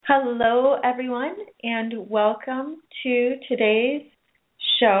Hello, everyone, and welcome to today's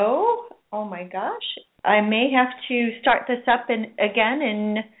show. Oh my gosh, I may have to start this up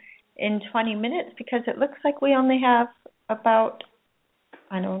again in 20 minutes because it looks like we only have about,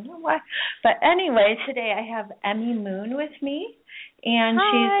 I don't know why. But anyway, today I have Emmy Moon with me, and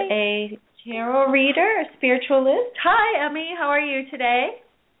Hi. she's a tarot reader, a spiritualist. Hi, Emmy. How are you today?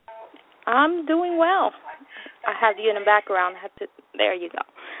 I'm doing well. I have you in the background. There you go.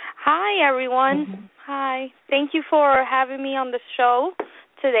 Hi, everyone. Mm-hmm. Hi. Thank you for having me on the show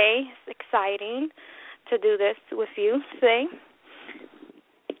today. It's exciting to do this with you today.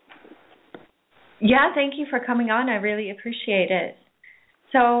 Yeah, thank you for coming on. I really appreciate it.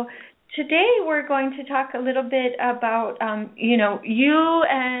 So today we're going to talk a little bit about, you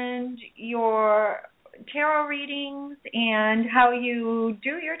and your tarot readings and how you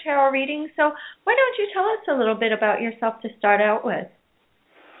do your tarot readings. So why don't you tell us a little bit about yourself to start out with?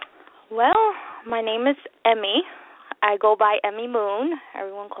 Well, my name is Emmy. I go by Emmy Moon.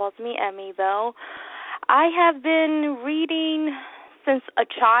 Everyone calls me Emmy, though. I have been reading since a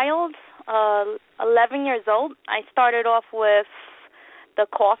child, 11 years old. I started off with the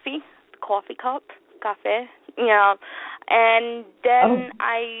coffee cup, cafe, and then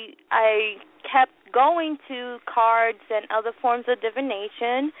I kept going to cards and other forms of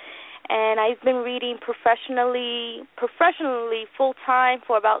divination, and I've been reading professionally full time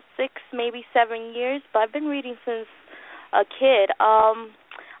for about 6, maybe 7 years. But I've been reading since a kid.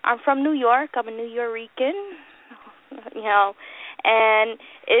 I'm from New York. I'm a New Yorican, and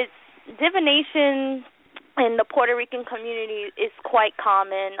it's divination in the Puerto Rican community is quite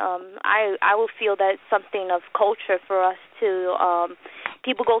common. I will feel that it's something of culture for us to.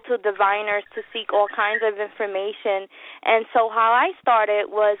 People go to diviners to seek all kinds of information. And so how I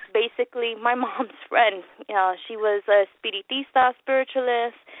started was basically my mom's friend. She was a spiritista,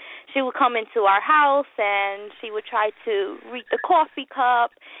 spiritualist. She would come into our house and she would try to read the coffee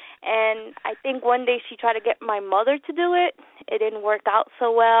cup. And I think one day she tried to get my mother to do it. It didn't work out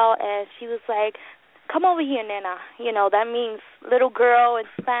so well. And she was like, "Come over here, Nena." That means little girl in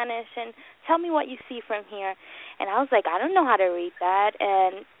Spanish, and tell me what you see from here. And I was like, I don't know how to read that.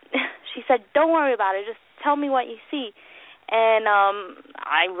 And she said, "Don't worry about it. Just tell me what you see." And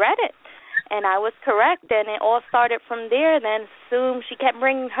I read it, and I was correct. And it all started from there. Then soon she kept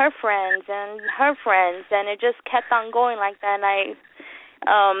bringing her friends, and it just kept on going like that. And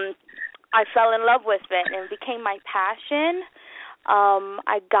I fell in love with it, and it became my passion.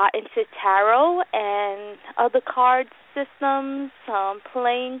 I got into tarot and other card systems,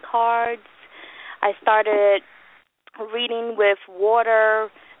 playing cards. I started reading with water,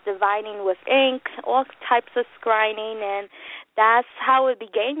 divining with ink, all types of scrying, and that's how it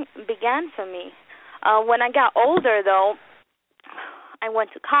began for me. When I got older, though, I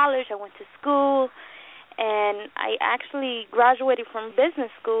went to college, I went to school, and I actually graduated from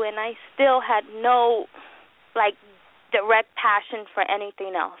business school, and I still had no, direct passion for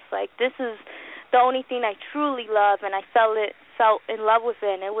anything else. This is the only thing I truly love, and I felt in love with it,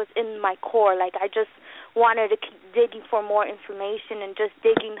 and it was in my core. I just wanted to keep digging for more information and just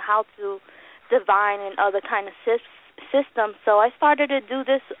digging how to divine and other kind of systems. So I started to do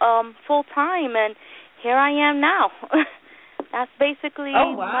this full time, and here I am now. That's basically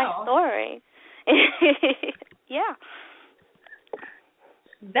my story. Yeah.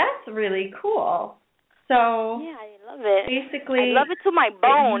 That's really cool. So yeah, I love it. Basically, I love it to my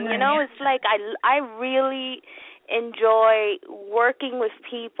bone. It's like I really enjoy working with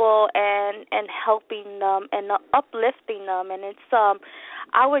people and helping them and uplifting them. And it's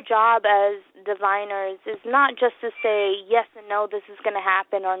our job as diviners is not just to say yes and no, this is going to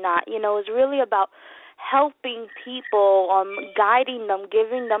happen or not. It's really about helping people, guiding them,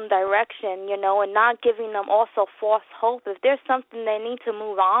 giving them direction, and not giving them also false hope. If there's something they need to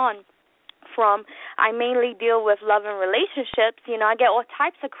move on from, I mainly deal with love and relationships. I get all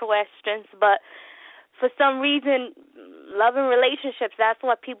types of questions, but for some reason, love and relationships, that's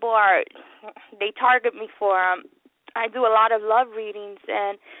what people they target me for. I do a lot of love readings,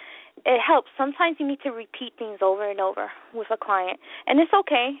 and it helps. Sometimes you need to repeat things over and over with a client, and it's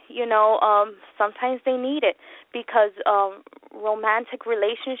okay. Sometimes they need it because romantic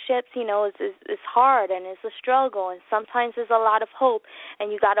relationships, is hard and it's a struggle, and sometimes there's a lot of hope,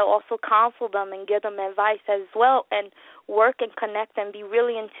 and you got to also counsel them and give them advice as well, and work and connect and be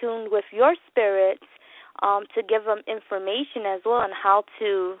really in tune with your spirits to give them information as well on how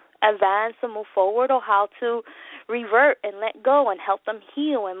to advance and move forward, or how to revert and let go and help them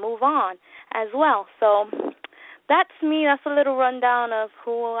heal and move on as well. So that's me. That's a little rundown of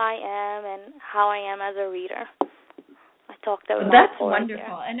who I am and how I am as a reader. I talk that That's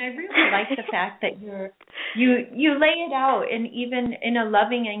wonderful, and I really like the fact that you lay it out, and even in a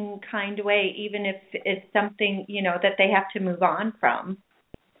loving and kind way, even if it's something that they have to move on from,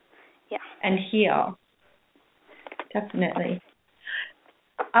 and heal. Definitely.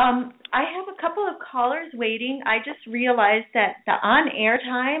 I have a couple of callers waiting. I just realized that the on-air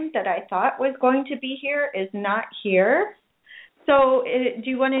time that I thought was going to be here is not here. So, do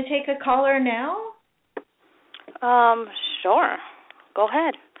you want to take a caller now? Sure. Go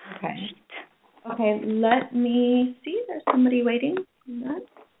ahead. Okay, let me see. There's somebody waiting.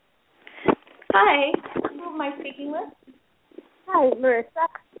 Hi. Who am I speaking with? Hi, Marissa.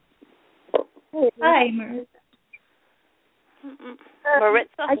 Hi, Marissa.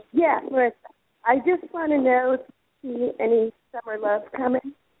 Marissa? Marissa. I just want to know if you see any summer love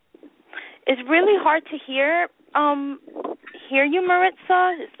coming. It's really hard to hear you,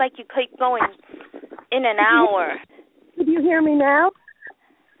 Maritza. It's like you keep going in and out. Could you hear me now?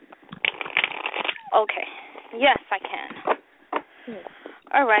 Okay. Yes, I can.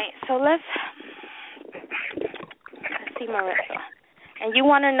 All right. So let's see, Maritza. And you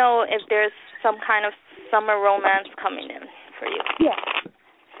want to know if there's some kind of summer romance coming in for you? Yeah.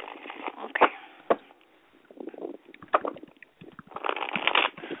 Okay.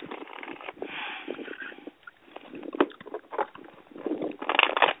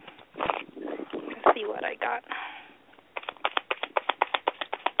 Let's see what I got.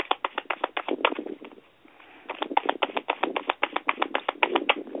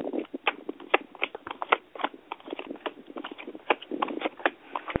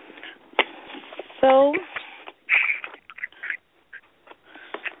 So,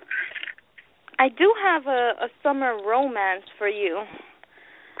 I do have a summer romance for you,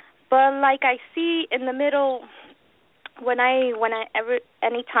 but like I see in the middle,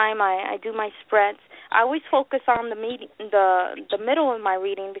 anytime I do my spreads, I always focus on the middle of my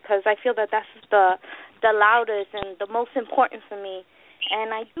reading, because I feel that that's the loudest and the most important for me,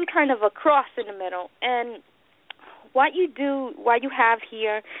 and I do kind of a cross in the middle. And what you have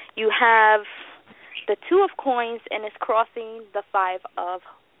here, you have the Two of Coins, and it's crossing the Five of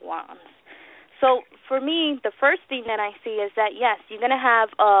Wands. So for me, the first thing that I see is that, yes, you're going to have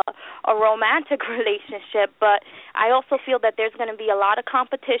a romantic relationship, but I also feel that there's going to be a lot of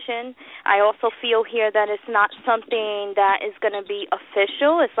competition. I also feel here that it's not something that is going to be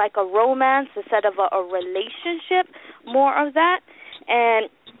official. It's like a romance instead of a relationship, more of that. And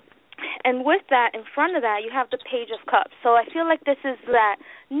with that, in front of that, you have the Page of Cups. So I feel like this is that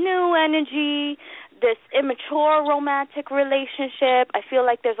new energy, this immature romantic relationship. I feel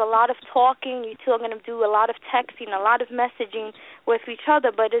like there's a lot of talking. You two are going to do a lot of texting, a lot of messaging with each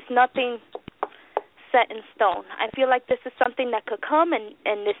other, but it's nothing set in stone. I feel like this is something that could come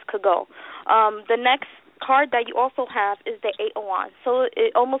and this could go. The next card that you also have is the Eight of Wands. So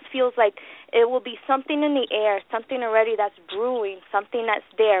it almost feels like it will be something in the air, something already that's brewing, something that's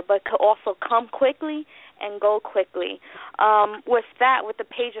there, but could also come quickly and go quickly. With that, with the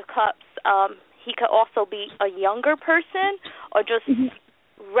Page of Cups, he could also be a younger person or just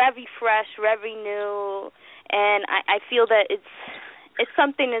very fresh, very new. And I feel that it's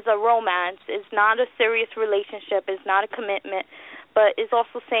something, is a romance. It's not a serious relationship. It's not a commitment. But it's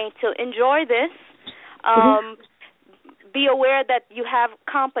also saying to enjoy this. Be aware that you have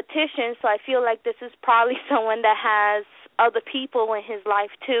competition. So I feel like this is probably someone that has other people in his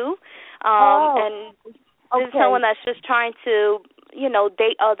life too. And this is someone that's just trying to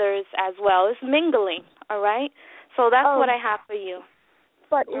date others as well. It's mingling, all right? So that's what I have for you.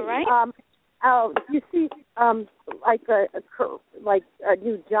 But all right? You see, like a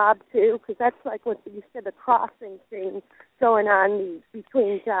new job too, because that's like what you said, the crossing thing going on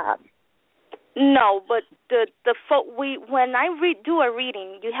between jobs. No, but when I do a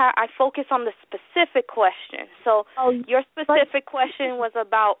reading, I focus on the specific question. So your specific question was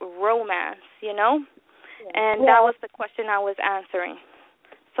about romance, and that was the question I was answering.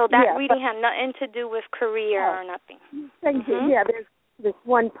 So that reading had nothing to do with career or nothing. There's this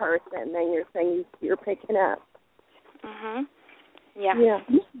one person that you're saying you're picking up. Yeah.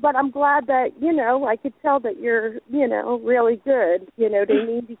 But I'm glad that, I could tell that you're, really good.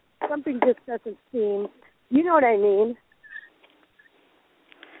 Something just doesn't seem, you know what I mean?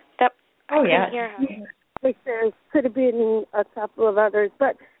 Like there could have been a couple of others,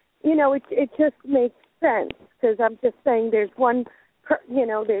 but, it just makes sense, because I'm just saying there's one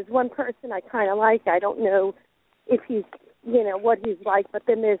person I kind of like. I don't know if he's, what he's like, but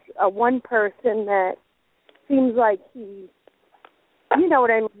then there's one person that seems like he, you know what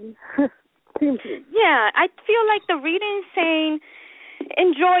I mean? Yeah, I feel like the reading is saying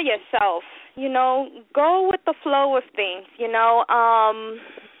enjoy yourself. Go with the flow of things.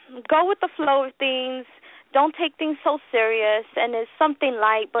 Go with the flow of things. Don't take things so serious, and it's something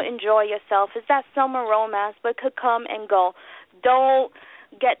light, but enjoy yourself. It's that summer romance, but it could come and go. Don't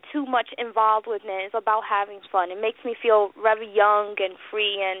get too much involved with it. It's about having fun. It makes me feel very young and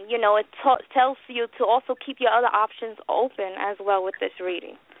free, and, it tells you to also keep your other options open as well with this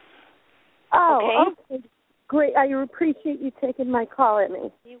reading. Oh, okay. Great. I appreciate you taking my call,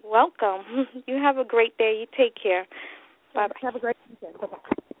 Emmy. You're welcome. You have a great day. You take care. Bye-bye. Have a great weekend. Bye-bye.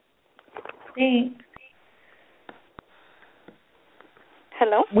 Thanks.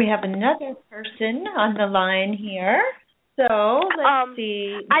 Hello? We have another person on the line here. So let's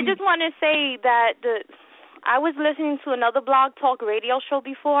see. I just want to say that I was listening to another Blog Talk radio show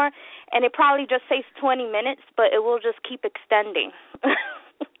before, and it probably just says 20 minutes, but it will just keep extending.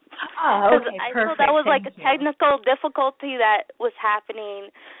 Okay, I perfect. thought that was like Thank a technical difficulty that was happening,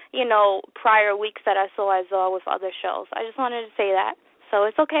 prior weeks that I saw with other shows. I just wanted to say that. So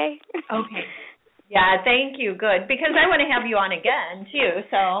it's okay. Okay. Yeah, thank you. Good. Because I want to have you on again, too.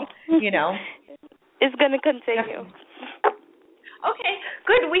 So, It's going to continue. Okay,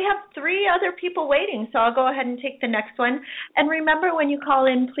 good. We have 3 other people waiting, so I'll go ahead and take the next one. And remember, when you call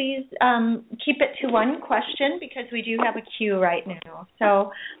in, please keep it to one question because we do have a queue right now.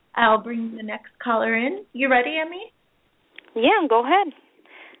 So I'll bring the next caller in. You ready, Emmy? Yeah, go ahead.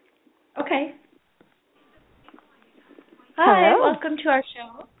 Okay. Hi, Hello. welcome to our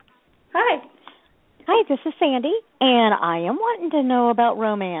show. Hi. Hi, this is Sandy, and I am wanting to know about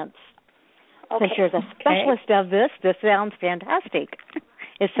romance. Okay. Since you're the specialist of this sounds fantastic.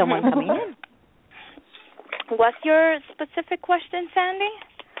 Is someone coming in? What's your specific question, Sandy?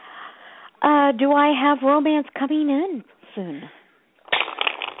 Do I have romance coming in soon?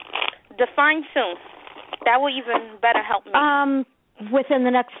 Define soon. That will even better help me. Within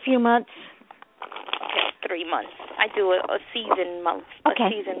the next few months. Okay, 3 months. I do a season month, okay. A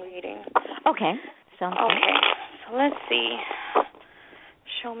season reading. Okay, sounds good. Okay, so let's see.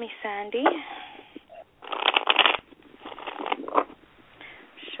 Show me Sandy.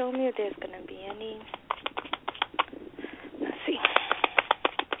 Show me if there's going to be any. Let's see.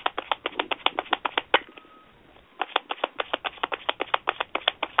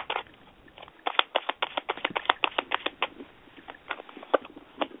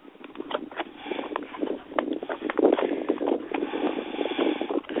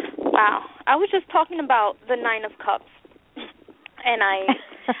 Wow. I was just talking about the Nine of Cups. And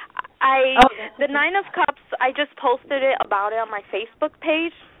the Nine of Cups, I just posted about it on my Facebook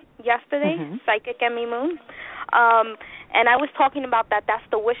page yesterday, Psychic Emmy Moon. And I was talking about that. That's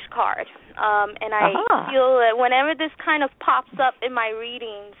the wish card. And I feel that whenever this kind of pops up in my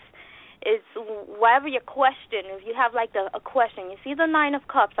readings, it's whatever your question, if you have like a question, you see the Nine of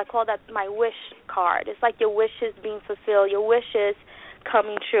Cups, I call that my wish card. It's like your wishes being fulfilled, your wishes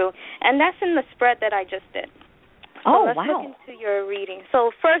coming true. And that's in the spread that I just did. So let's look into your reading.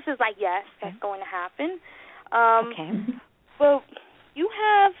 So first is like, yes, that's going to happen. Okay. Well, you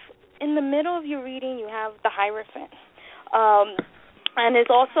have, in the middle of your reading, you have the Hierophant. And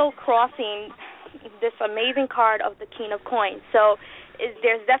it's also crossing this amazing card of the King of Coins. So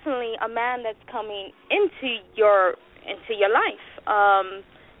there's definitely a man that's coming into your life,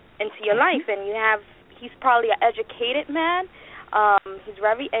 and he's probably an educated man. He's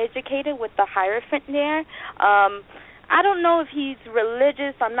very educated with the Hierophant there. I don't know if he's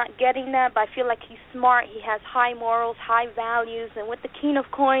religious. I'm not getting that, but I feel like he's smart. He has high morals, high values, and with the King of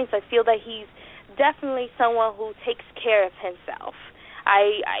Coins, I feel that he's definitely someone who takes care of himself.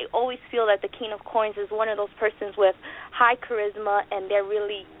 I always feel that the King of Coins is one of those persons with high charisma, and they're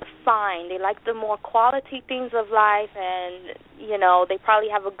really fine. They like the more quality things of life, and, they probably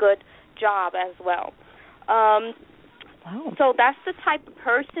have a good job as well. So that's the type of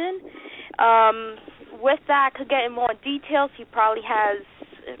person. With that, I could get in more details. He probably has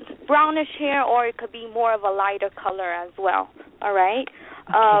brownish hair, or it could be more of a lighter color as well. All right?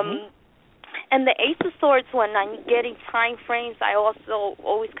 Okay. And the Ace of Swords, when I'm getting time frames, I also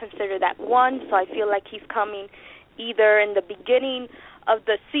always consider that one. So I feel like he's coming either in the beginning of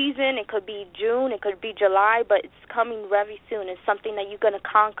the season. It could be June. It could be July, but it's coming very soon. It's something that you're going to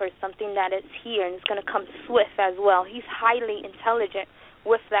conquer, something that is here, and it's going to come swift as well. He's highly intelligent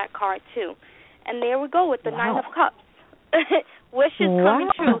with that card, too. And there we go with the Nine of Cups. Wishes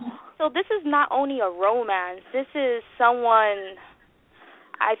coming true. So this is not only a romance. This is someone,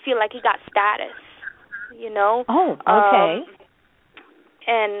 I feel like he got status, Oh, okay.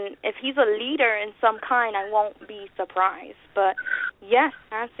 And if he's a leader in some kind, I won't be surprised. But yes,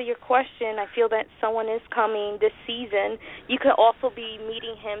 to answer your question, I feel that someone is coming this season. You could also be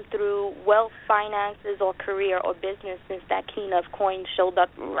meeting him through wealth, finances, or career or business, since that King of Coins showed up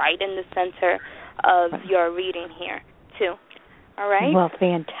right in the center of your reading here, too. All right? Well,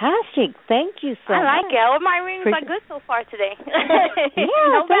 fantastic. Thank you so much. I like it. All my readings are good so far today.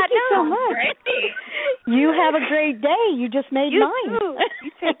 Yeah, thank you so much. Great. You have a great day. You just made You mine. too.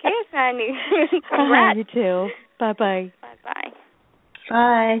 You take care, Sandy. Congrats. You too. Bye-bye. Bye-bye.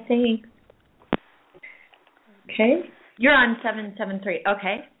 Bye. Thanks. Okay. You're on 773.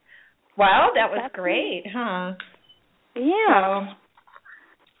 Okay. Wow, that was great, huh? Yeah. So,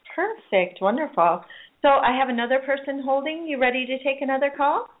 perfect. Wonderful. So I have another person holding. You ready to take another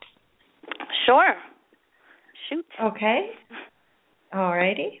call? Sure. Shoot. Okay. All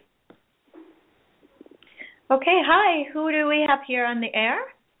righty. Okay. Hi. Who do we have here on the air?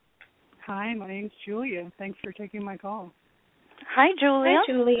 Hi, my name's Julia. Thanks for taking my call. Hi, Julia.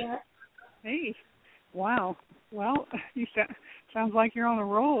 Hi, Julia. Hey. Wow. Well, you sounds like you're on a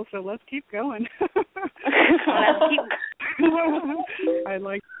roll, so let's keep going. I'd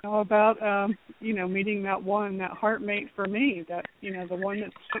like to know about, meeting that one, that heart mate for me, that, the one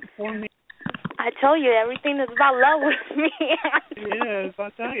that's for me. I tell you, everything is about love with me. It is, I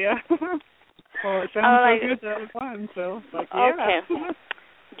tell you. Well, it sounds so good that was fun, so it's like, yeah. Okay.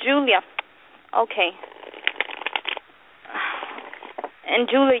 Julia. Okay. And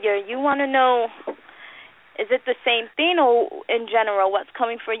Julia, you want to know, is it the same thing or in general, what's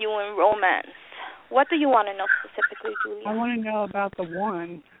coming for you in romance? What do you want to know specifically, Julia? I want to know about the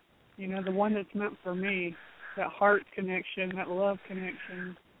one, the one that's meant for me, that heart connection, that love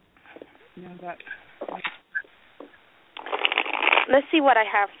connection, that. Let's see what I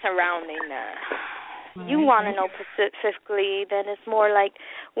have surrounding that. You want to know specifically, then it's more like,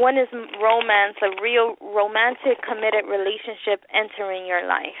 one is romance, a real romantic, committed relationship entering your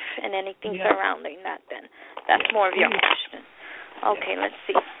life, and anything surrounding that, then. That's more of your question. Okay, let's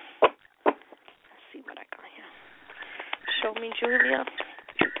see. Let's see what I got here. Show me, Julia.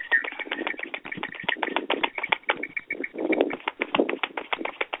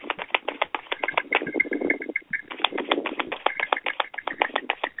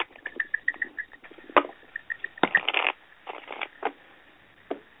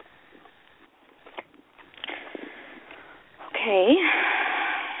 Okay.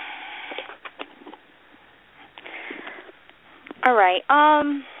 All right.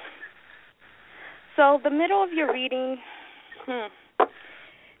 So the middle of your reading,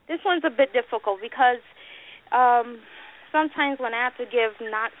 this one's a bit difficult because sometimes when I have to give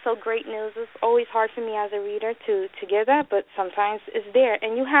not so great news, it's always hard for me as a reader to give that, but sometimes it's there.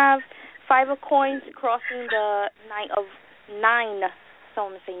 And you have 5 of coins crossing the Nine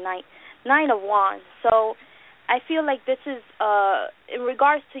of Wands. So I feel like this is, in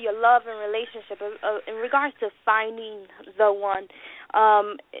regards to your love and relationship, in regards to finding the one,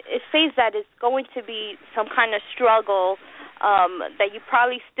 it says that it's going to be some kind of struggle, that you're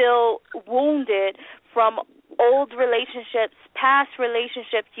probably still wounded from old relationships, past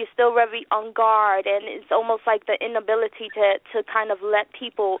relationships. You're still very on guard, and it's almost like the inability to kind of let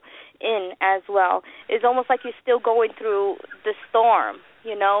people in as well. It's almost like you're still going through the storm,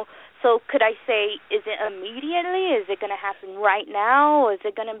 So could I say, is it immediately? Is it going to happen right now? Or is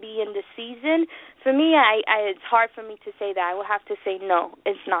it going to be in the season? For me, it's hard for me to say that. I will have to say no,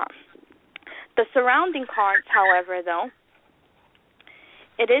 it's not. The surrounding cards, however, though,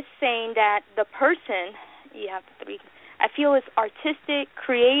 it is saying that the person, you have the 3, I feel is artistic,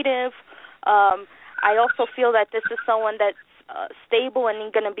 creative. I also feel that this is someone that's stable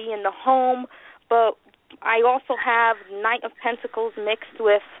and going to be in the home, but I also have Knight of Pentacles mixed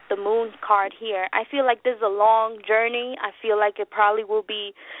with the Moon card here. I feel like this is a long journey. I feel like it probably will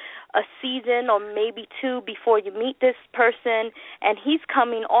be a season or maybe 2 before you meet this person, and he's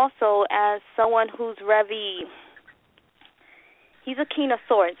coming also as someone who's very, he's a King of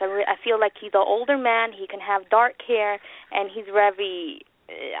Swords. I feel like he's an older man. He can have dark hair, and he's very,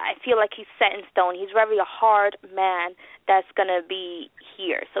 I feel like he's set in stone. He's very a hard man that's going to be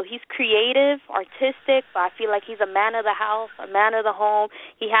here. So he's creative, artistic, but I feel like he's a man of the house, a man of the home.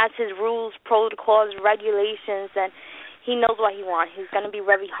 He has his rules, protocols, regulations, and he knows what he wants. He's going to be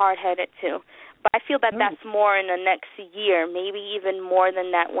very hard-headed, too. But I feel that that's more in the next year, maybe even more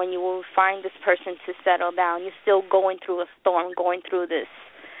than that, when you will find this person to settle down. You're still going through a storm, going through this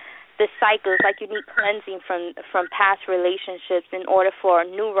cycle. It's like you need cleansing from past relationships in order for a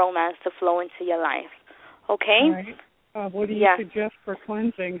new romance to flow into your life. Okay? All right. What do you suggest for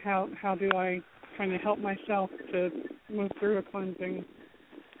cleansing? How do I kind of help myself to move through a cleansing?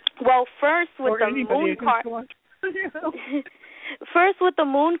 Well, first with the Moon card, first with the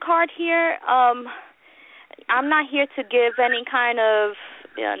moon card here, I'm not here to give any kind of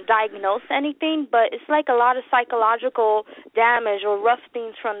diagnose anything, but it's like a lot of psychological damage or rough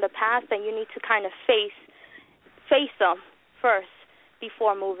things from the past that you need to kind of face them first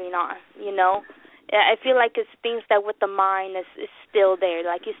before moving on, you know. I feel like it's things that with the mind is still there,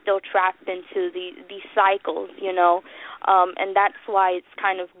 like you're still trapped into these cycles, you know, and that's why it's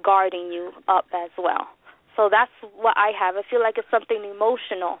kind of guarding you up as well. So that's what I have. I feel like it's something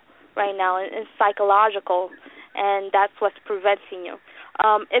emotional right now and psychological, and that's what's preventing you.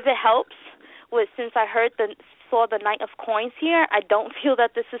 If it helps, since I saw the Knight of Coins here, I don't feel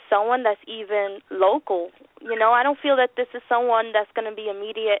that this is someone that's even local. You know, I don't feel that this is someone that's going to be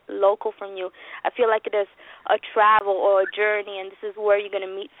immediate local from you. I feel like it is a travel or a journey, and this is where you're going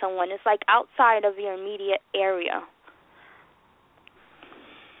to meet someone. It's like outside of your immediate area.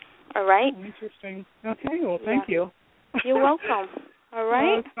 All right? Interesting. Okay, well, thank you. You're welcome. All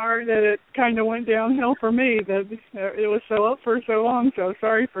right. Sorry that it kind of went downhill for me. That it was so up for so long. So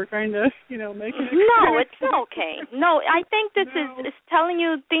sorry for kind of, making it. No, it's okay. No, I think this is telling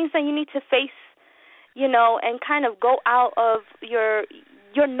you things that you need to face, and kind of go out of your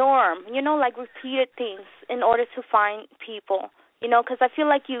norm. Like repeated things in order to find people. Because I feel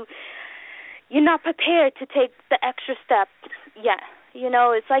like you're not prepared to take the extra step yet.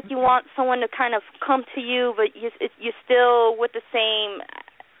 It's like you want someone to kind of come to you, but you're still with the same.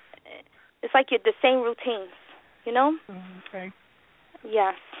 It's like you're the same routines, Okay.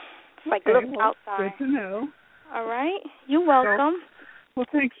 Yes. Like okay, look well, outside. Good to know. All right. You're welcome. Well,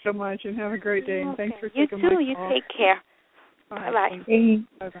 thanks so much, and have a great day. And thanks for you taking too. my call. You take care. Bye-bye.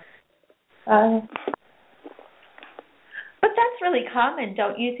 Bye-bye. But that's really common,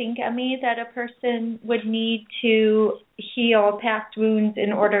 don't you think, Emmy, that a person would need to heal past wounds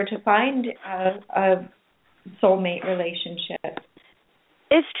in order to find a soulmate relationship?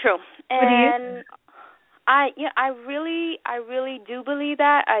 It's true. And I really do believe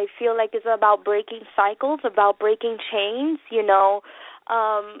that. I feel like it's about breaking cycles, about breaking chains,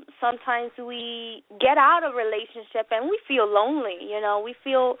 sometimes we get out of a relationship and we feel lonely, we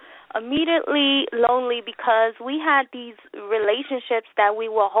feel immediately lonely because we had these relationships that we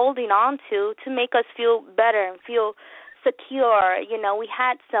were holding on to make us feel better and feel secure. We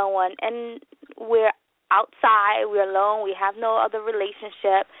had someone and we're outside, we're alone, we have no other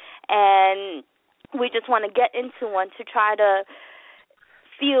relationship, and we just want to get into one to try to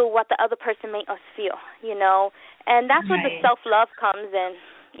feel what the other person made us feel, and that's when the self-love comes in,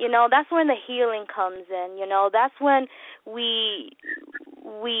 that's when the healing comes in, that's when we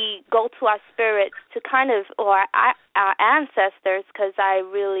go to our spirits to kind of, or our ancestors, because I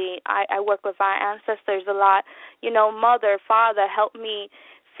work with our ancestors a lot, mother, father, help me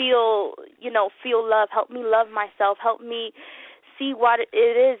feel love, help me love myself, help me see what it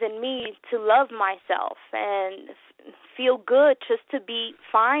is in me to love myself and feel good just to be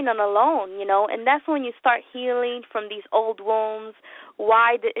fine and alone, and that's when you start healing from these old wounds.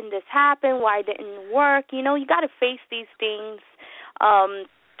 Why didn't this happen? Why didn't it work? You got to face these things,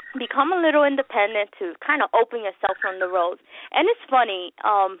 become a little independent to kind of open yourself from the roads. And it's funny,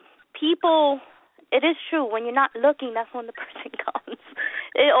 people, it is true, when you're not looking, that's when the person comes.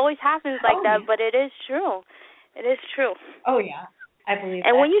 It always happens like that, but it is true. It is true. Oh, yeah. I believe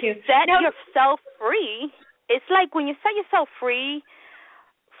and that, when you too. set yourself free, it's like when you set yourself free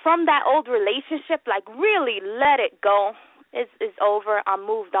from that old relationship, like really let it go. It's over. I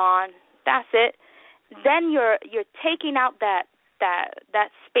moved on. That's it. Then you're taking out that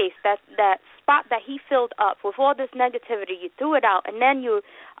space, that spot that he filled up with all this negativity. You threw it out, and then you're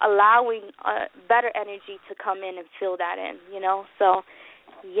allowing better energy to come in and fill that in. So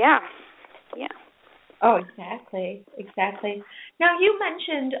yeah. Oh, exactly. Now, you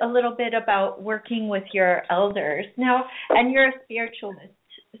mentioned a little bit about working with your elders. Now, and you're a spiritualist.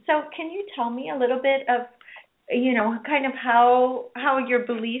 So can you tell me a little bit of, kind of how your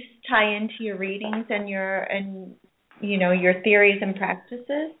beliefs tie into your readings and your theories and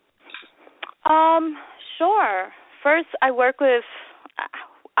practices? Sure. First, I work with,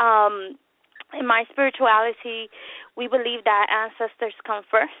 in my spirituality, we believe that ancestors come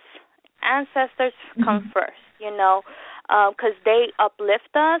first. Ancestors come first, because they uplift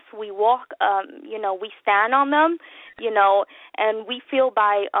us. We walk, we stand on them, and we feel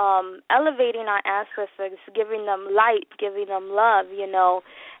by elevating our ancestors, giving them light, giving them love,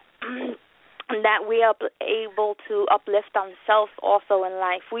 that we are able to uplift ourselves also in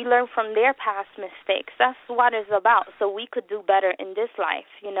life. We learn from their past mistakes. That's what it's about, so we could do better in this life,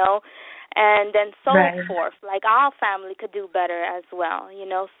 and then so forth. Like our family could do better as well,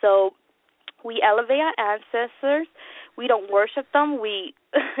 so we elevate our ancestors. we don't worship them. We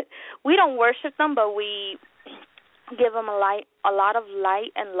we don't worship them, but we give them a lot of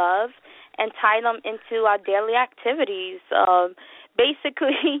light and love, and tie them into our daily activities.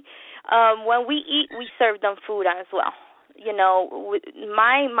 Basically, when we eat, we serve them food as well. You know,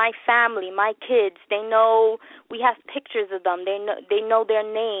 my family, my kids, they know, we have pictures of them. They know their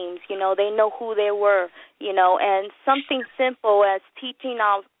names. You know, they know who they were. You know, and something simple as teaching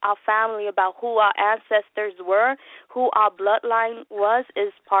our family about who our ancestors were, who our bloodline was,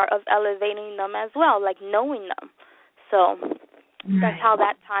 is part of elevating them as well, like knowing them. So that's how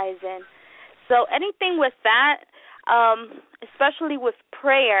that ties in. So anything with that, especially with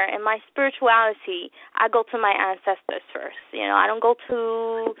prayer and my spirituality, I go to my ancestors first. You know, I don't go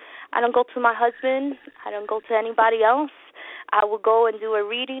to my husband. I don't go to anybody else. I will go and do a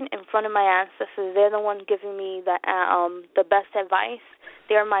reading in front of my ancestors. They're the ones giving me the best advice.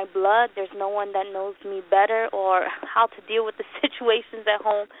 They're my blood. There's no one that knows me better or how to deal with the situations at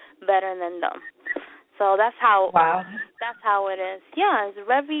home better than them. So that's how it is. Yeah, it's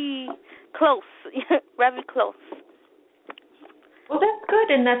very close, very close. Well, that's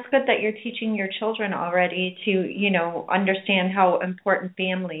good, and that's good that you're teaching your children already to, you know, understand how important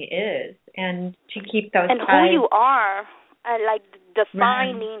family is and to keep those and ties. Who you are, like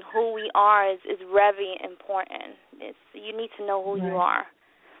defining who we are is very important. You need to know who you are.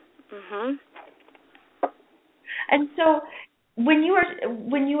 Mhm. And so, when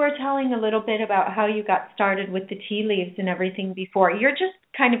you were telling a little bit about how you got started with the tea leaves and everything before, you're just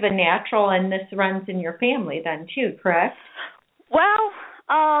kind of a natural, and this runs in your family then too, correct? Well,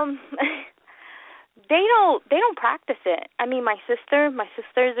 they don't practice it. I mean, my sister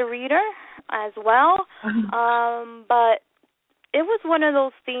is a reader as well, but it was one of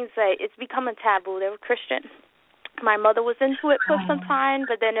those things that it's become a taboo. They were Christian. My mother was into it for some time,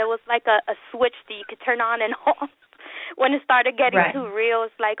 but then it was like a switch that you could turn on and off. When it started getting too real,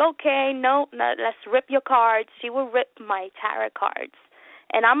 it's like, okay, no, let's rip your cards. She will rip my tarot cards.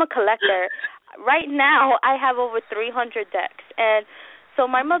 And I'm a collector. Right now, I have over 300 decks. And so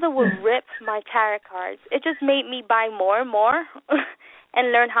my mother would rip my tarot cards. It just made me buy more and more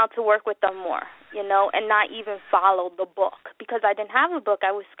and learn how to work with them more, you know, and not even follow the book. Because I didn't have a book.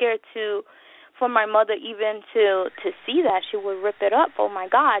 I was scared for my mother even to see that. She would rip it up. Oh, my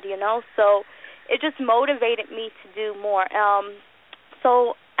God, you know. So it just motivated me to do more.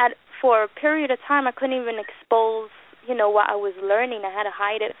 For a period of time, I couldn't even expose, you know, what I was learning. I had to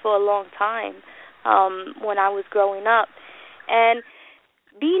hide it for a long time when I was growing up. And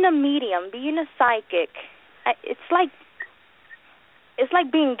being a medium, being a psychic, it's like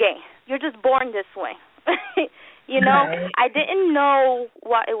being gay. You're just born this way. You know, I didn't know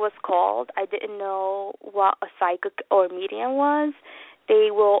what it was called. I didn't know what a psychic or medium was. They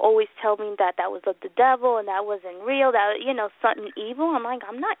will always tell me that was of the devil and that wasn't real, that, you know, something evil. I'm like,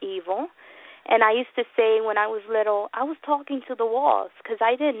 I'm not evil. And I used to say when I was little, I was talking to the walls because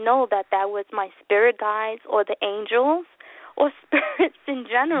I didn't know that was my spirit guides or the angels or spirits in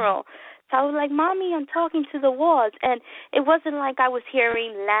general. So I was like, Mommy, I'm talking to the walls. And it wasn't like I was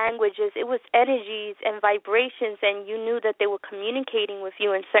hearing languages. It was energies and vibrations, and you knew that they were communicating with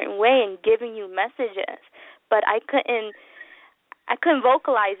you in a certain way and giving you messages. But I couldn't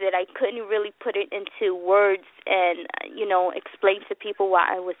vocalize it. I couldn't really put it into words and, you know, explain to people what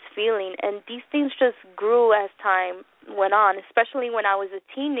I was feeling. And these things just grew as time went on, especially when I was a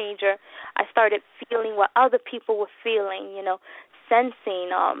teenager. I started feeling what other people were feeling, you know, sensing.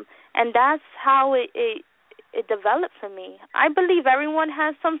 And that's how it developed for me. I believe everyone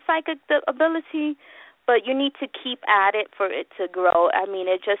has some psychic ability, but you need to keep at it for it to grow. I mean,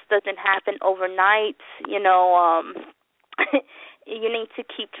 it just doesn't happen overnight, you know. You need to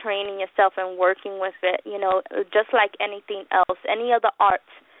keep training yourself and working with it, you know, just like anything else, any other art.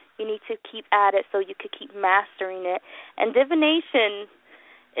 You need to keep at it so you could keep mastering it. And divination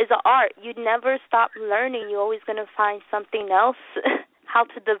is an art. You never stop learning. You're always going to find something else, how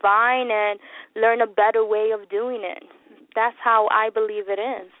to divine and learn a better way of doing it. That's how I believe it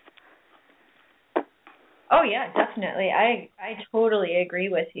is. Oh, yeah, definitely. I totally agree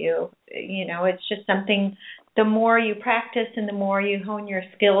with you. You know, it's just something, the more you practice and the more you hone your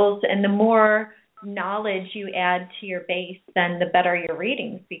skills and the more knowledge you add to your base, then the better your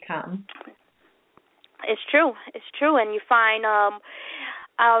readings become. It's true. It's true. And you find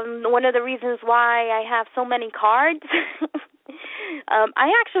one of the reasons why I have so many cards,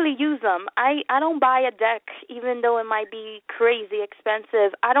 I actually use them. I don't buy a deck, even though it might be crazy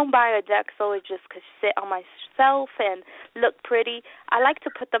expensive. I don't buy a deck so it just could sit on my shelf and look pretty. I like to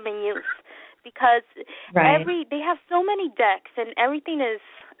put them in use because they have so many decks and everything is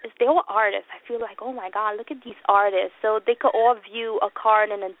they all artists. I feel like, oh my God, look at these artists. So they could all view a card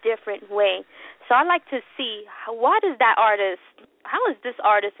in a different way. So I like to see how is this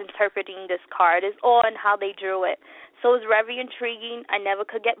artist interpreting this card? It's all in how they drew it. So it's very intriguing. I never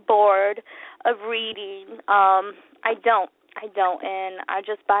could get bored of reading. I don't, and I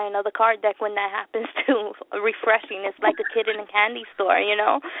just buy another card deck when that happens too. Refreshing. It's like a kid in a candy store, you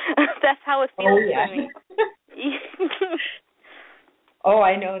know. That's how it feels for me. Oh,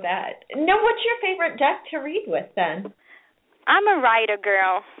 I know that. Now, what's your favorite deck to read with then? I'm a writer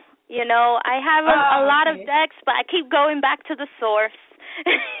girl. You know, I have a lot of decks, but I keep going back to the source.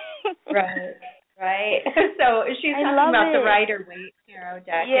 Right. So she's talking about the Rider-Waite tarot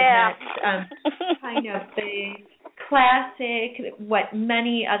deck. Yeah. And that's kind of the classic, what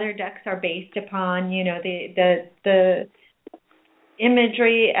many other decks are based upon. You know, the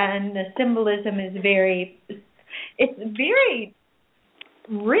imagery and the symbolism is very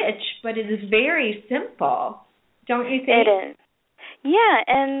rich, but it is very simple. Don't you think? It is. Yeah,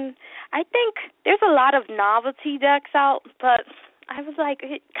 and I think there's a lot of novelty decks out, but I was like,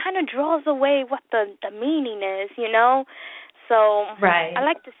 it kind of draws away what the meaning is, you know? So right. I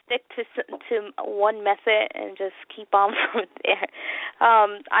like to stick to one method and just keep on from there.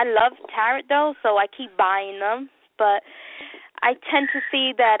 I love tarot, though, so I keep buying them, but I tend to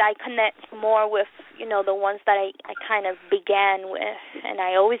see that I connect more with, you know, the ones that I kind of began with, and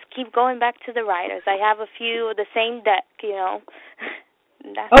I always keep going back to the writers. I have a few of the same deck, you know.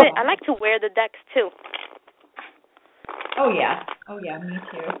 That's it. I like to wear the decks, too. Oh, yeah, me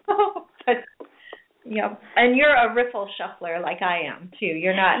too. Yep. And you're a riffle shuffler like I am, too.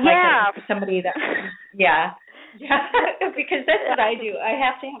 You're not like somebody that, yeah, because that's what I do. I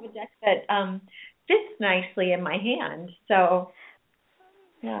have to have a deck that fits nicely in my hand, so,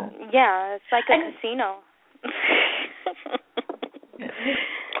 yeah. Yeah, it's like a casino.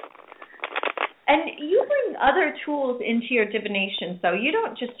 And you bring other tools into your divination, so you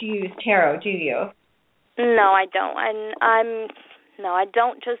don't just use tarot, do you? No, I don't. I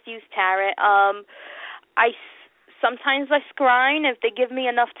don't just use tarot. Sometimes I scrying. If they give me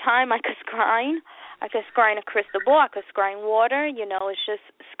enough time, I could scrying. I could scrying a crystal ball. I could scrying water. You know, it's just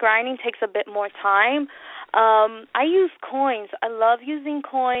scrying takes a bit more time. I use coins. I love using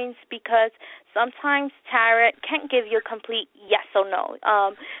coins because sometimes tarot can't give you a complete yes or no.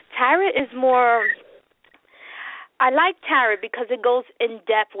 Tarot is more. I like tarot because it goes in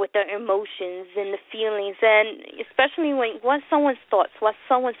depth with the emotions and the feelings, and especially what's someone's thoughts, what's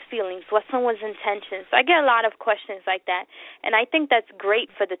someone's feelings, what's someone's intentions. I get a lot of questions like that, and I think that's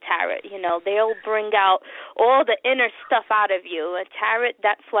great for the tarot. You know, they'll bring out all the inner stuff out of you. A tarot,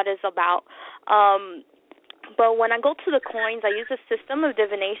 that's what it's about. But when I go to the coins, I use a system of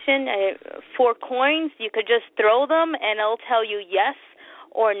divination. For coins, you could just throw them, and it'll tell you yes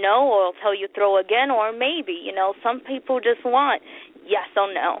or no, or it'll tell you throw again, or maybe. You know, some people just want yes or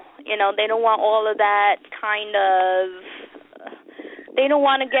no. You know, they don't want all of that kind of, they don't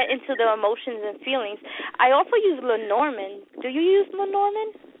want to get into the emotions and feelings. I also use Lenormand. Do you use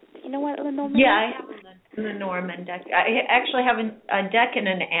Lenormand? You know what Lenormand is? Yeah, I have a Lenormand deck. I actually have a deck and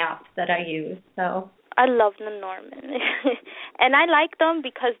an app that I use, so. I love Lenormand. And I like them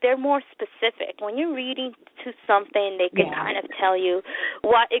because they're more specific. When you're reading to something, they can kind of tell you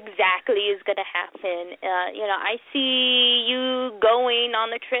what exactly is going to happen. You know, I see you going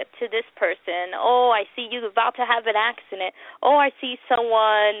on a trip to this person. Oh, I see you about to have an accident. Oh, I see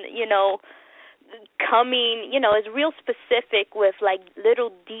someone, you know, coming, you know, is real specific with like little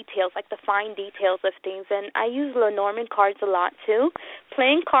details, like the fine details of things. And I use Lenormand cards a lot too.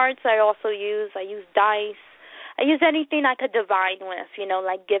 Playing cards I also use. I use dice. I use anything I could divine with, you know,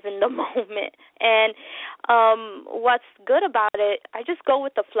 like given the moment. And what's good about it, I just go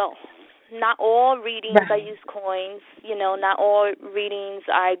with the flow. Not all readings I use coins, you know, not all readings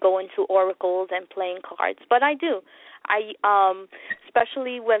I go into oracles and playing cards, but I do. I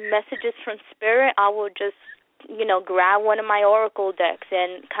especially with messages from spirit, I will just, you know, grab one of my oracle decks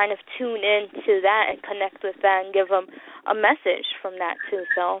and kind of tune into that and connect with that and give them a message from that too.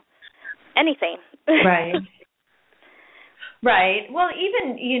 So anything. Right. Right. Well,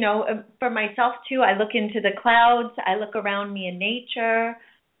 even, you know, for myself too, I look into the clouds. I look around me in nature.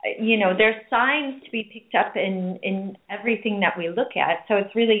 You know, there's signs to be picked up in everything that we look at. So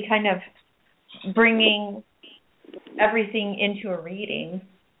it's really kind of bringing everything into a reading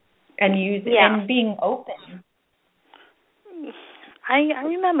and and being open. I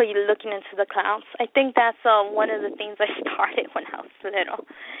remember you looking into the clouds. I think that's one of the things I started when I was little.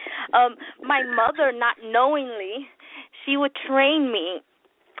 My mother, not knowingly, she would train me.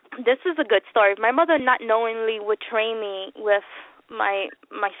 This is a good story. My mother, not knowingly, would train me with my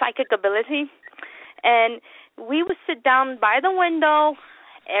psychic ability, and we would sit down by the window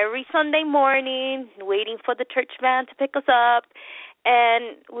every Sunday morning, waiting for the church van to pick us up,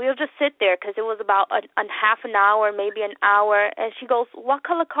 and we'll just sit there because it was about a half an hour, maybe an hour, and she goes, "What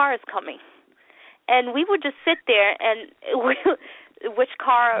color car is coming?" And we would just sit there and which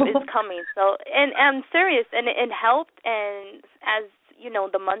car is coming. So, and I'm serious, and it helped. And as you know,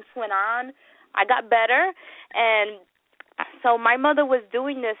 the months went on, I got better, and so my mother was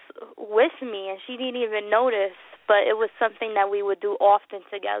doing this with me, and she didn't even notice. But it was something that we would do often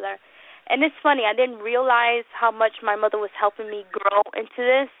together. And it's funny, I didn't realize how much my mother was helping me grow into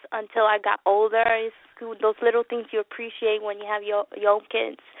this until I got older. It's those little things you appreciate when you have your own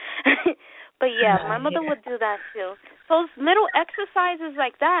kids. But yeah, my mother would do that too. Those little exercises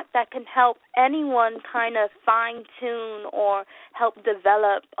like that can help anyone kind of fine-tune or help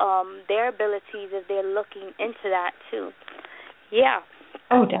develop their abilities if they're looking into that too. Yeah.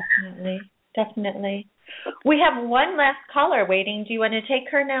 Oh, definitely. Definitely. We have one last caller waiting. Do you want to take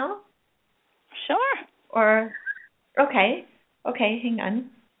her now? Sure. Or, okay, hang on.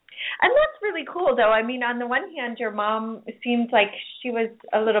 And that's really cool, though. I mean, on the one hand, your mom seemed like she was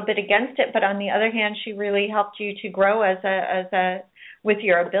a little bit against it, but on the other hand, she really helped you to grow as a with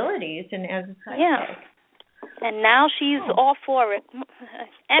your abilities and as a psychic. Yeah. And now she's all for it.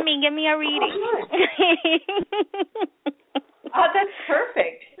 Emmy, give me a reading. Oh, that's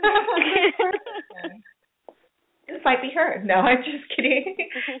perfect. This might be her. No, I'm just kidding.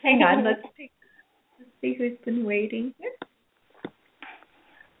 Hang on, let's see who's been waiting.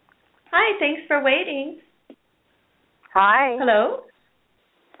 Hi, thanks for waiting. Hi. Hello.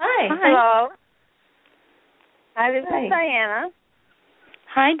 Hi. Hello. Hi, this Hi. is Diana.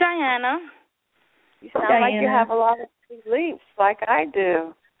 Hi, Diana. You sound like you have a lot of beliefs, like I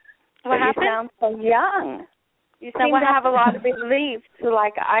do. What happened? You sound so young. You seem to have a lot of beliefs,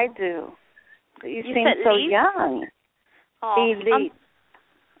 like I do. But you seem so young. Oh. Beliefs.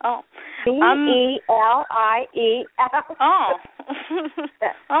 B-E-L-I-E-F. Oh.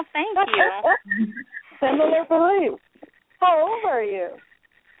 Oh, thank you. Similar beliefs. How old are you?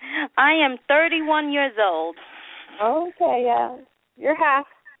 I am 31 years old. Okay, yeah. You're half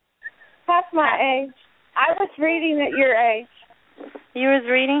my age. I was reading at your age. You was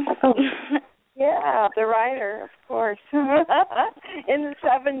reading? Yeah, the writer, of course. In the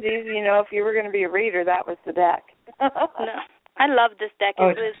 70s, you know, if you were going to be a reader, that was the deck. No, I love this deck.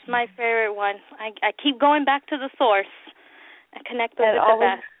 It's my favorite one. I keep going back to the source. I connect with the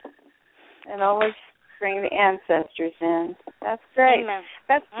best. And always bring the ancestors in. That's great. Amen.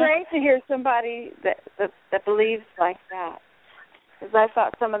 That's great to hear somebody that believes like that. Because I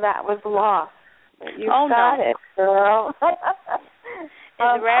thought some of that was lost. But you got it, girl.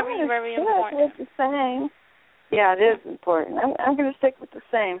 It's very, very important. With the same. Yeah, it is important. I'm going to stick with the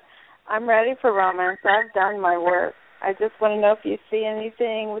same. I'm ready for romance. I've done my work. I just want to know if you see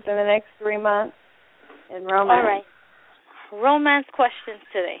anything within the next 3 months in romance. All right. Romance questions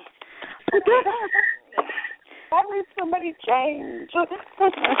today. I need somebody change. No,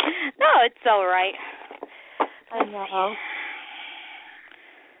 it's all right. I know.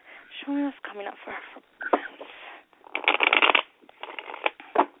 Show me what's coming up for romance.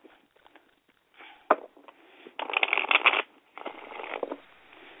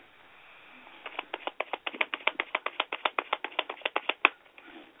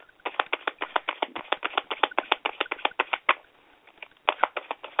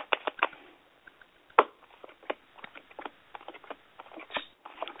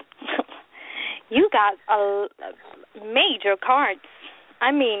 You got a major cards.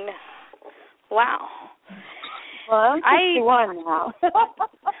 I mean, wow. Well, I'm 61 now.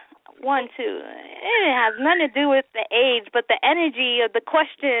 1, 2. It has nothing to do with the age, but the energy of the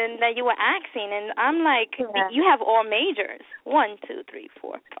question that you were asking. And I'm like, you have all majors. 1, 2, 3,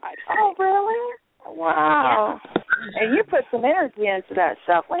 4, 5, 6. Oh, really? Wow. Yeah. And you put some energy into that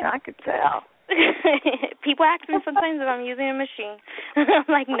shuffling, I could tell. People ask me sometimes if I'm using a machine. I'm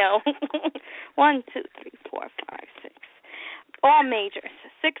like, no. 1, 2, 3, 4, 5, 6. All majors.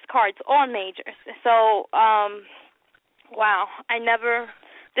 6 cards, all majors. So, wow.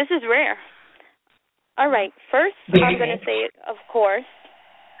 This is rare. All right. First, I'm going to say it, of course.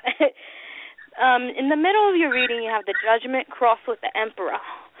 In the middle of your reading, you have the Judgment crossed with the Emperor.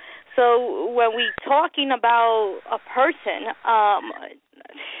 So when we're talking about a person,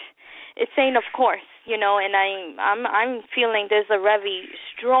 it's saying, of course, you know, and I'm feeling there's a very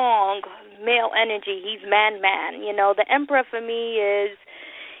strong male energy. He's man. You know, the Emperor for me is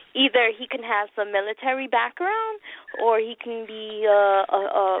either he can have some military background, or he can be a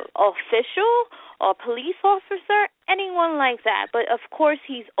official or police officer, anyone like that. But of course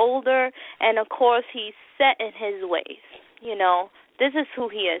he's older, and of course he's set in his ways. You know, this is who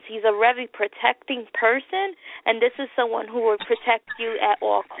he is. He's a very protecting person, and this is someone who will protect you at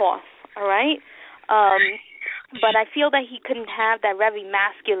all costs. All right. But I feel that he couldn't have that very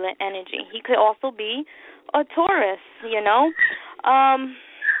masculine energy. He could also be a Taurus, you know. I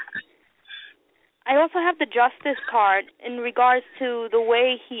also have the Justice card in regards to the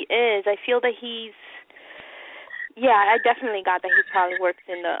way he is. I feel that I definitely got that he probably works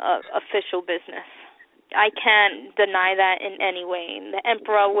in the official business. I can't deny that in any way. And the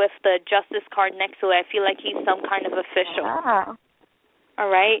Emperor with the Justice card next to it, I feel like he's some kind of official. Wow. All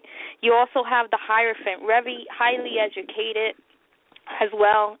right. You also have the Hierophant, very highly educated as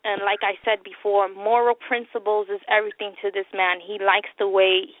well. And like I said before, moral principles is everything to this man. He likes the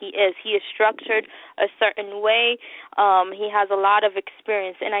way he is. He is structured a certain way. He has a lot of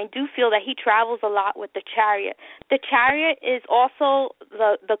experience. And I do feel that he travels a lot with the Chariot. The Chariot is also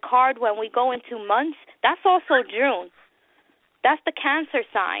the card when we go into months. That's also June. That's the Cancer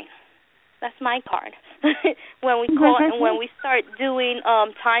sign. That's my card. When we call and when we start doing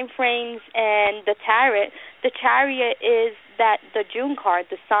time frames and the Chariot is the June card,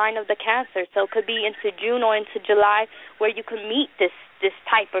 the sign of the Cancer. So it could be into June or into July where you can meet this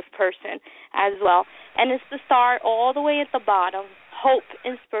type of person as well. And it's the star all the way at the bottom. Hope,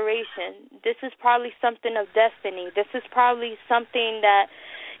 inspiration. This is probably something of destiny. This is probably something that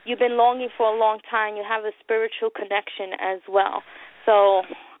you've been longing for a long time. You have a spiritual connection as well. So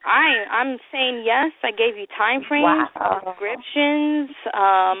I'm saying yes. I gave you time frames, descriptions.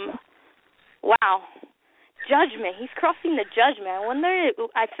 Wow. Judgment. He's crossing the judgment.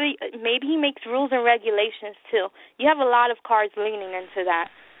 I feel maybe he makes rules and regulations too. You have a lot of cards leaning into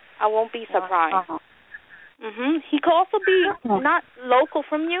that. I won't be surprised. He could also be not local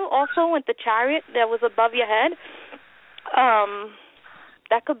from you, also with the Chariot that was above your head.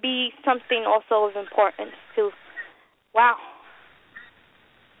 That could be something also of importance too. Wow.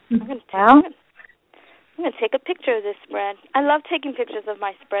 I'm going to take a picture of this spread. I love taking pictures of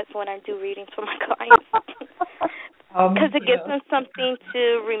my spreads when I do readings for my clients because it gives them something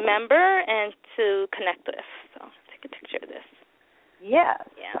to remember and to connect with. So take a picture of this. Yes.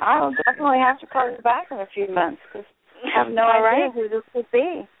 Yeah. I'll definitely have to call you back in a few months because I have no idea who this could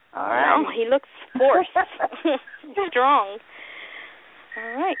be. All right. No, he looks forced, strong.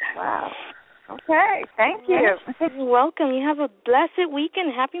 All right. Wow. Okay, thank you. You're welcome. You have a blessed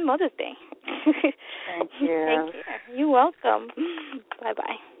weekend. Happy Mother's Day. Thank you. Thank you. You're welcome.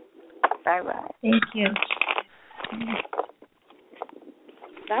 Bye-bye. Bye-bye. Thank you.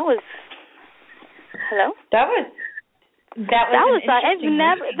 Hello? That was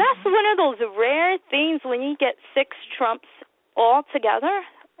that's one of those rare things when you get 6 trumps all together.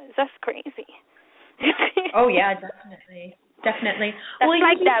 That's crazy. Oh, yeah, definitely. Definitely. That's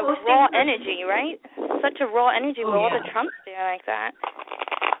like that raw energy, right? Such a raw energy with all the trumps there like that.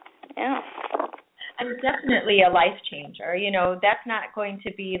 Yeah. And definitely a life changer. You know, that's not going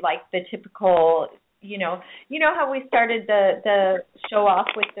to be like the typical, you know how we started the show off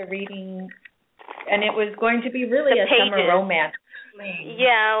with the reading, and it was going to be really a summer romance.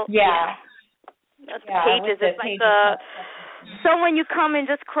 Yeah. That's the pages. It's like so when you come in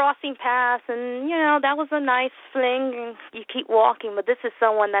just crossing paths and, that was a nice fling and you keep walking, but this is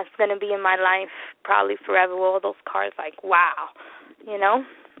someone that's going to be in my life probably forever with all those cards like, wow,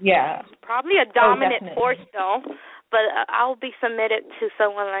 Yeah. Probably a dominant force, though, but I'll be submitted to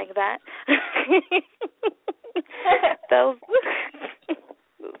someone like that. those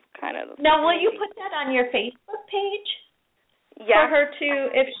kind of. Now, will you put that on your Facebook page? Yeah. For her to,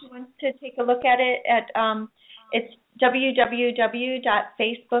 if she wants to take a look at it it's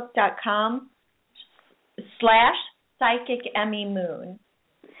www.facebook.com/PsychicEmmyMoon.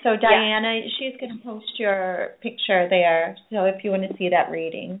 So Diana, she's going to post your picture there. So if you want to see that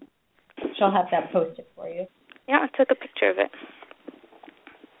reading, she'll have that posted for you. Yeah, I took a picture of it.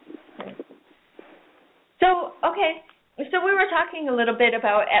 So, okay. So we were talking a little bit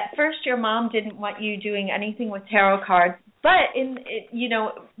about, at first your mom didn't want you doing anything with tarot cards, but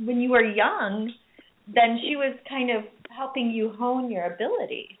when you were young, then she was kind of helping you hone your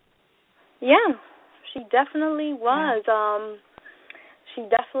ability. Yeah, she definitely was. She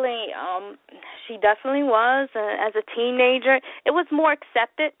definitely was. As a teenager, it was more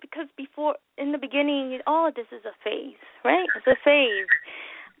accepted because before, in the beginning, this is a phase, right? It's a phase.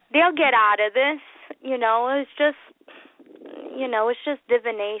 They'll get out of this. It's just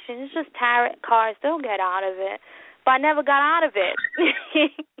divination. It's just tarot cards. They'll get out of it. But I never got out of it.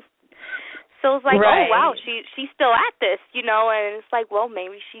 So it's like, right. oh wow, she's still at this, and it's like, well,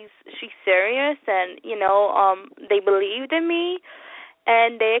 maybe she's serious, and they believed in me,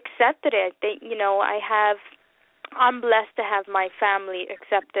 and they accepted it. I'm blessed to have my family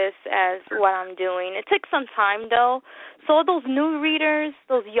accept this as what I'm doing. It took some time though. So those new readers,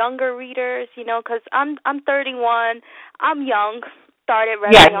 those younger readers, because I'm 31, I'm young, started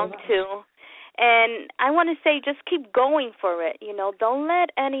very young too. And I want to say just keep going for it, Don't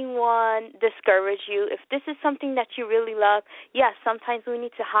let anyone discourage you. If this is something that you really love, yes, sometimes we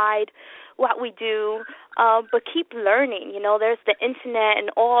need to hide what we do, but keep learning. There's the internet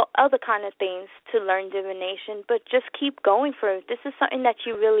and all other kind of things to learn divination, but just keep going for it. If this is something that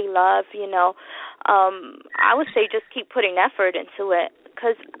you really love, I would say just keep putting effort into it,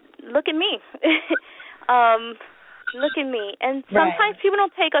 because look at me. Look at me. And sometimes people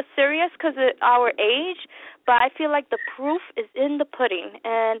don't take us serious because of our age, but I feel like the proof is in the pudding.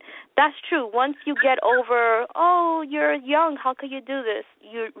 And that's true. Once you get over, oh, you're young, how could you do this?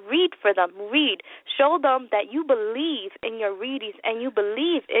 You read for them. Read. Show them that you believe in your readings and you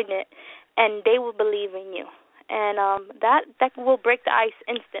believe in it, and they will believe in you. And that will break the ice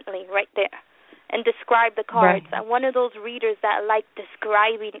instantly right there. And describe the cards. I'm one of those readers that like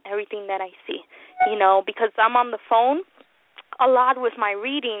describing everything that I see, because I'm on the phone a lot with my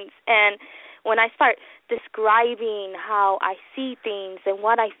readings, and when I start describing how I see things and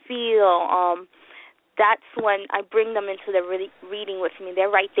what I feel, that's when I bring them into the reading with me.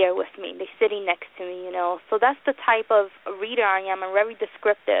 They're right there with me. They're sitting next to me, So that's the type of reader I am. I'm very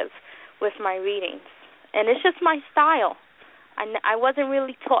descriptive with my readings, and it's just my style. I wasn't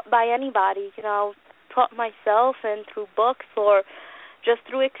really taught by anybody, taught myself and through books or just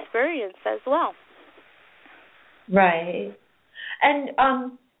through experience as well. Right. And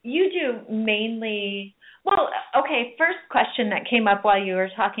you do mainly, okay, first question that came up while you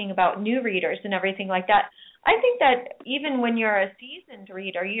were talking about new readers and everything like that. I think that even when you're a seasoned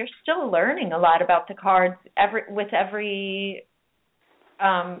reader, you're still learning a lot about the cards with every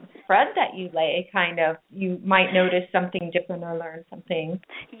spread that you lay, kind of. You might notice something different or learn something.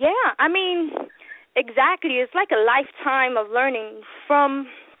 Yeah, I mean, exactly. It's like a lifetime of learning. From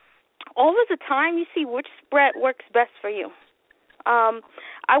over the time, you see which spread works best for you. I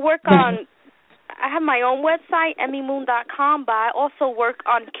have my own website, emmymoon.com, but I also work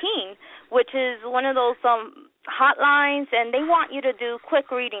on Keen, which is one of those hotlines, and they want you to do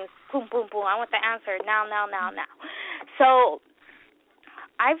quick readings. Boom, boom, boom. I want the answer now. So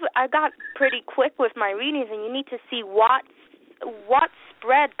I got pretty quick with my readings, and you need to see what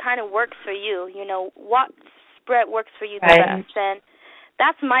spread kind of works for you. What spread works for you the best, and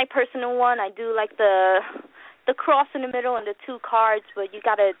that's my personal one. I do like the cross in the middle and the two cards, but you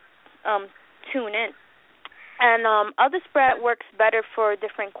gotta tune in. And other spread works better for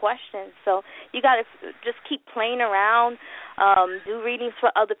different questions. So you gotta just keep playing around, do readings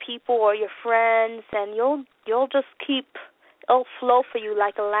for other people or your friends, and you'll just keep. It'll flow for you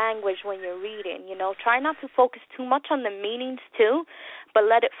like a language when you're reading, Try not to focus too much on the meanings too, but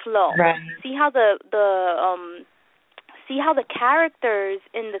let it flow. Right. See how the characters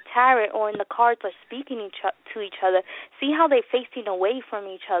in the tarot or in the cards are speaking to each other. See how they're facing away from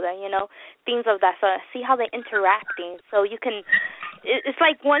each other, things of that sort. See how they're interacting. So you can, it's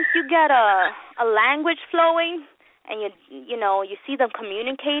like once you get a language flowing, and you see them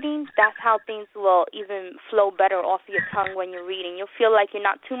communicating, that's how things will even flow better off your tongue when you're reading. You'll feel like you're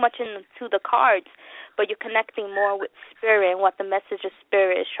not too much into the cards, but you're connecting more with spirit and what the message of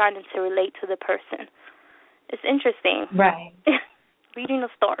spirit is trying to relate to the person. It's interesting. Right. Reading a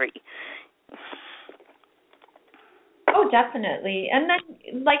story. Oh, definitely. And then,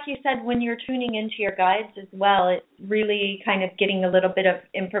 like you said, when you're tuning into your guides as well, it's really kind of getting a little bit of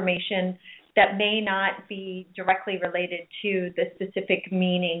information that may not be directly related to the specific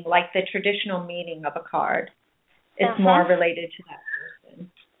meaning, like the traditional meaning of a card. It's more related to that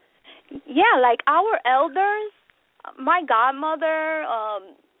person. Yeah, like our elders, my godmother,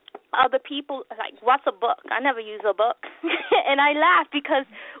 other people, like, what's a book? I never use a book. And I laugh because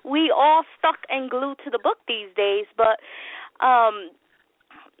we all stuck and glued to the book these days, but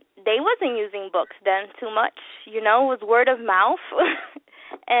they wasn't using books then too much. It was word of mouth.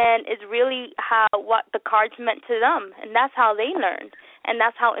 And it's really what the cards meant to them, and that's how they learned, and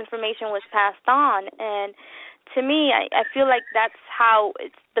that's how information was passed on. And to me, I feel like that's how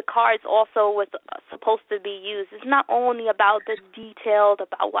the cards also was supposed to be used. It's not only about the detailed,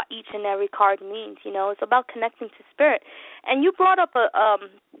 about what each and every card means, it's about connecting to spirit. And you brought up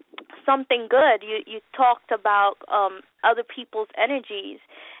something good. You talked about other people's energies.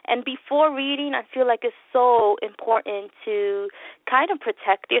 And before reading, I feel like it's so important to kind of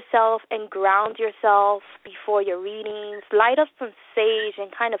protect yourself and ground yourself before your readings. Light up some sage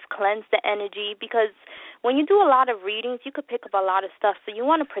and kind of cleanse the energy, because when you do a lot of readings, you could pick up a lot of stuff. So you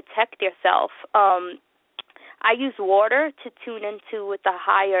want to protect yourself. I use water to tune into with the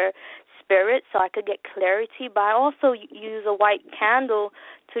higher spirit so I could get clarity, but I also use a white candle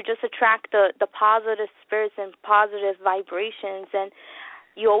to just attract the positive spirits and positive vibrations. And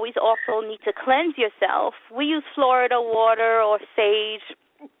you always also need to cleanse yourself. We use Florida water or sage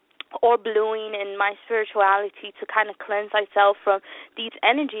or bluing in my spirituality to kind of cleanse ourselves from these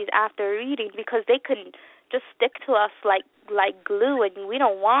energies after reading, because they can just stick to us like glue, and we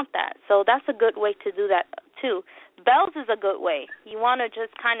don't want that. So that's a good way to do that too. Bells is a good way. You want to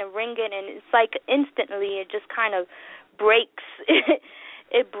just kind of ring it, and it's like instantly it just kind of breaks.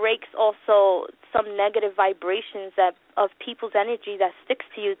 It breaks also some negative vibrations of people's energy that sticks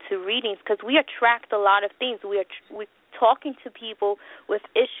to you to readings, because we attract a lot of things. We're talking to people with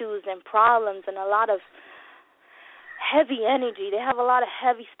issues and problems and a lot of heavy energy. They have a lot of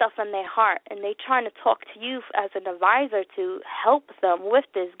heavy stuff in their heart, and they're trying to talk to you as an advisor to help them with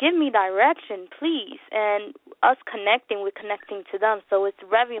this. Give me direction, please. And us connecting, we're connecting to them. So it's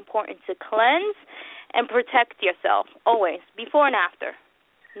very important to cleanse and protect yourself always, before and after.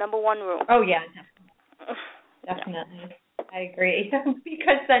 Number one rule. Oh, yeah, definitely. I agree.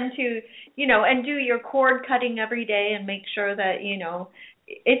 Because then and do your cord cutting every day and make sure that,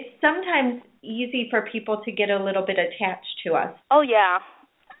 it's sometimes easy for people to get a little bit attached to us. Oh, yeah,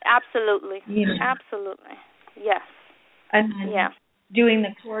 absolutely. Absolutely, yes. And then doing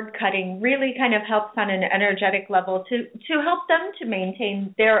the cord cutting really kind of helps on an energetic level to help them to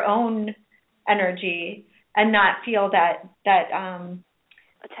maintain their own energy and not feel that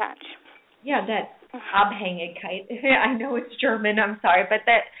attach. Yeah, that Abhängigkeit. I know it's German, I'm sorry, but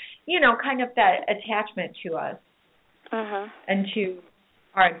that, kind of that attachment to us and to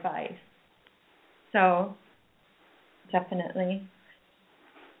our advice. So, definitely.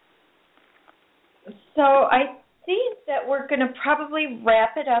 So, I think that we're going to probably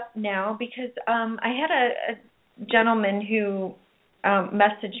wrap it up now, because I had a gentleman who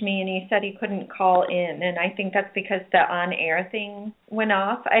messaged me, and he said he couldn't call in, and I think that's because the on-air thing went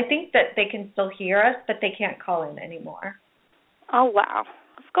off. I think that they can still hear us, but they can't call in anymore. Oh, wow.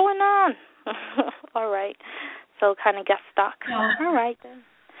 What's going on? All right. So kind of get stuck. All right, then.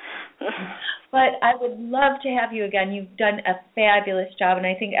 But I would love to have you again. You've done a fabulous job, and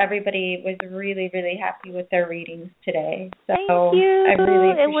I think everybody was really, really happy with their readings today. So thank you. I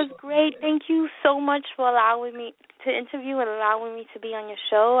really appreciate it was great. Thank you so much for allowing me to interview and allowing me to be on your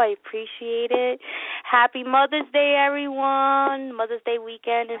show. I appreciate it. Happy Mother's Day, everyone. Mother's Day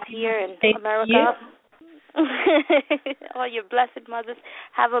weekend is here in America. All your blessed mothers.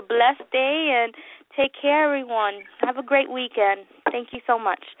 Have a blessed day, and take care, everyone. Have a great weekend. Thank you so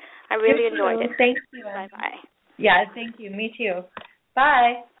much. I really enjoyed it. Thank you. Bye-bye. Yeah, thank you. Me too.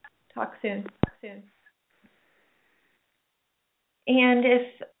 Bye. Talk soon. And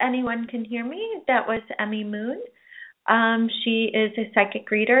if anyone can hear me, that was Emmy Moon. She is a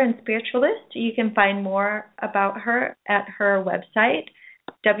psychic reader and spiritualist. You can find more about her at her website,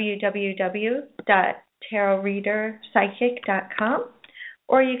 www.tarotreaderpsychic.com,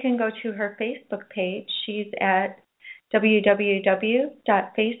 or you can go to her Facebook page. She's at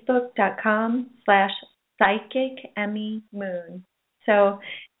www.facebook.com/psychicemmymoon. So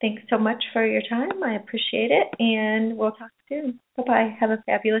thanks so much for your time. I appreciate it, and we'll talk soon. Bye-bye. Have a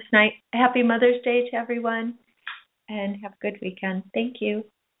fabulous night. Happy Mother's Day to everyone, and have a good weekend. Thank you.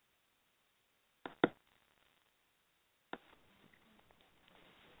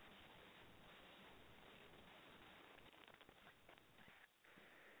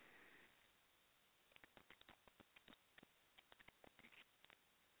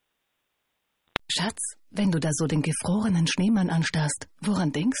 Schatz, wenn du da so den gefrorenen Schneemann anstarrst,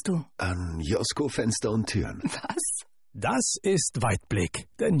 woran denkst du? An Josko Fenster und Türen. Was? Das ist Weitblick,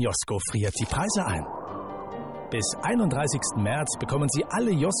 denn Josko friert die Preise ein. Bis 31. März bekommen Sie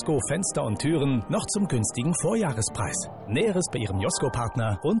alle Josko Fenster und Türen noch zum günstigen Vorjahrespreis. Näheres bei Ihrem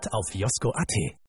Josko-Partner und auf josko.at.